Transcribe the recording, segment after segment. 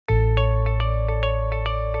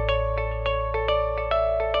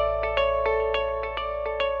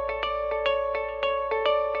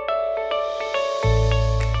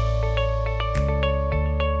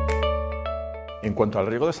En cuanto al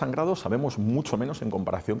riesgo de sangrado, sabemos mucho menos en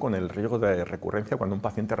comparación con el riesgo de recurrencia cuando un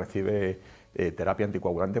paciente recibe terapia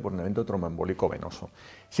anticoagulante por un evento tromboembólico venoso.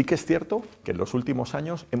 Sí que es cierto que en los últimos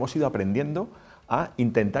años hemos ido aprendiendo a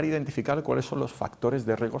intentar identificar cuáles son los factores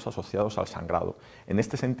de riesgos asociados al sangrado. En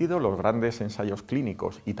este sentido, los grandes ensayos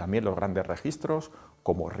clínicos y también los grandes registros,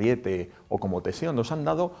 como Riete o como Teseo, nos han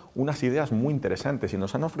dado unas ideas muy interesantes y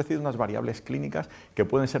nos han ofrecido unas variables clínicas que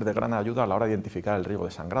pueden ser de gran ayuda a la hora de identificar el riesgo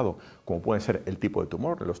de sangrado, como pueden ser el tipo de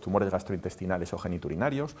tumor, los tumores gastrointestinales o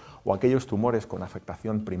geniturinarios, o aquellos tumores con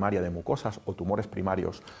afectación primaria de mucosas o tumores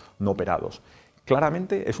primarios no operados.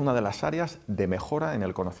 Claramente es una de las áreas de mejora en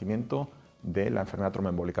el conocimiento de la enfermedad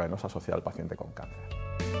tromboembólica venosa asociada al paciente con cáncer.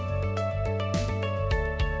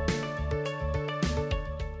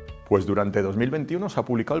 Pues durante 2021 se ha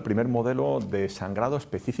publicado el primer modelo de sangrado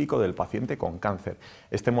específico del paciente con cáncer.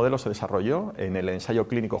 Este modelo se desarrolló en el ensayo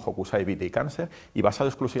clínico Hokusai Vitae Cáncer y basado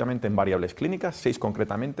exclusivamente en variables clínicas, 6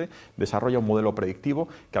 concretamente, desarrolla un modelo predictivo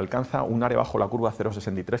que alcanza un área bajo la curva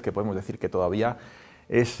 0,63 que podemos decir que todavía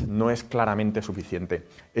no es claramente suficiente.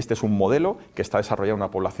 Este es un modelo que está desarrollado en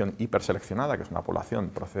una población hiperseleccionada, que es una población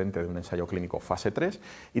procedente de un ensayo clínico fase 3,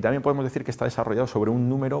 y también podemos decir que está desarrollado sobre un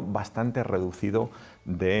número bastante reducido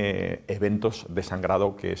de eventos de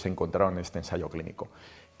sangrado que se encontraron en este ensayo clínico.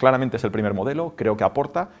 Claramente es el primer modelo, creo que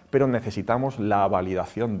aporta, pero necesitamos la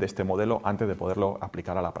validación de este modelo antes de poderlo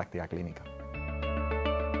aplicar a la práctica clínica.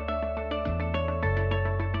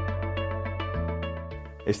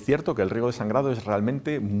 Es cierto que el riesgo de sangrado es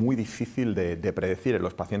realmente muy difícil de predecir en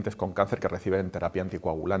los pacientes con cáncer que reciben terapia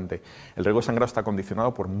anticoagulante. El riesgo de sangrado está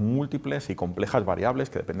condicionado por múltiples y complejas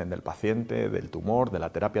variables que dependen del paciente, del tumor, de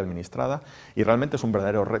la terapia administrada, y realmente es un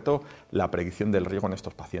verdadero reto la predicción del riesgo en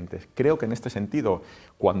estos pacientes. Creo que en este sentido,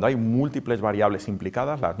 cuando hay múltiples variables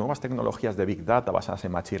implicadas, las nuevas tecnologías de Big Data basadas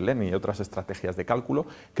en Machine Learning y otras estrategias de cálculo,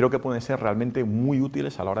 creo que pueden ser realmente muy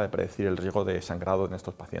útiles a la hora de predecir el riesgo de sangrado en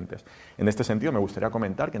estos pacientes. En este sentido, me gustaría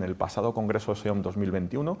comentar que en el pasado Congreso SEOM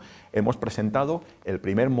 2021 hemos presentado el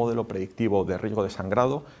primer modelo predictivo de riesgo de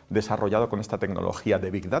sangrado desarrollado con esta tecnología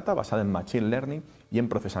de Big Data basada en Machine Learning y en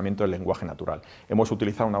procesamiento del lenguaje natural. Hemos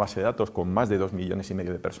utilizado una base de datos con más de 2,5 millones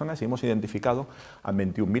de personas y hemos identificado a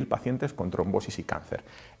 21.000 pacientes con trombosis y cáncer.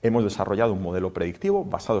 Hemos desarrollado un modelo predictivo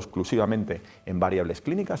basado exclusivamente en variables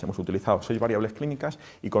clínicas, hemos utilizado 6 variables clínicas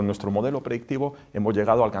y con nuestro modelo predictivo hemos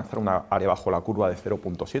llegado a alcanzar una área bajo la curva de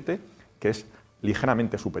 0,7, que es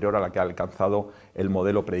ligeramente superior a la que ha alcanzado el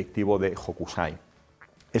modelo predictivo de Hokusai.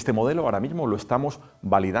 Este modelo ahora mismo lo estamos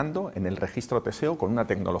validando en el registro Teseo con una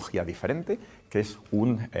tecnología diferente, que es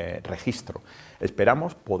un registro.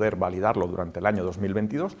 Esperamos poder validarlo durante el año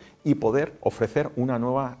 2022 y poder ofrecer una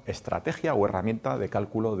nueva estrategia o herramienta de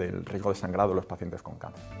cálculo del riesgo de sangrado de los pacientes con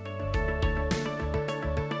cáncer.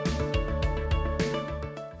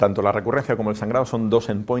 Tanto la recurrencia como el sangrado son dos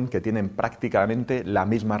endpoints que tienen prácticamente la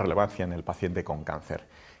misma relevancia en el paciente con cáncer.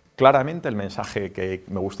 Claramente el mensaje que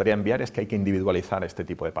me gustaría enviar es que hay que individualizar este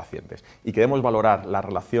tipo de pacientes y que debemos valorar la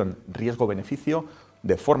relación riesgo-beneficio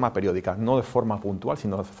de forma periódica, no de forma puntual,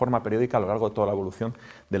 sino de forma periódica a lo largo de toda la evolución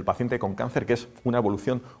del paciente con cáncer, que es una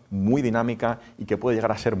evolución muy dinámica y que puede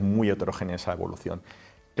llegar a ser muy heterogénea esa evolución.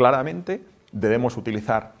 Claramente debemos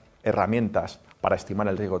utilizar herramientas para estimar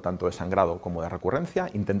el riesgo tanto de sangrado como de recurrencia,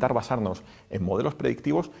 intentar basarnos en modelos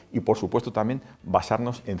predictivos y, por supuesto, también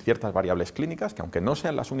basarnos en ciertas variables clínicas, que aunque no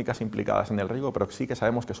sean las únicas implicadas en el riesgo, pero sí que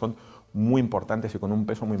sabemos que son muy importantes y con un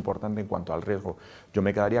peso muy importante en cuanto al riesgo. Yo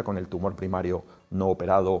me quedaría con el tumor primario no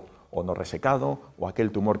operado o no resecado, o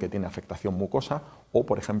aquel tumor que tiene afectación mucosa, o,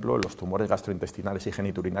 por ejemplo, los tumores gastrointestinales y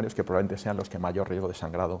geniturinarios, que probablemente sean los que mayor riesgo de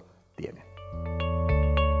sangrado tienen.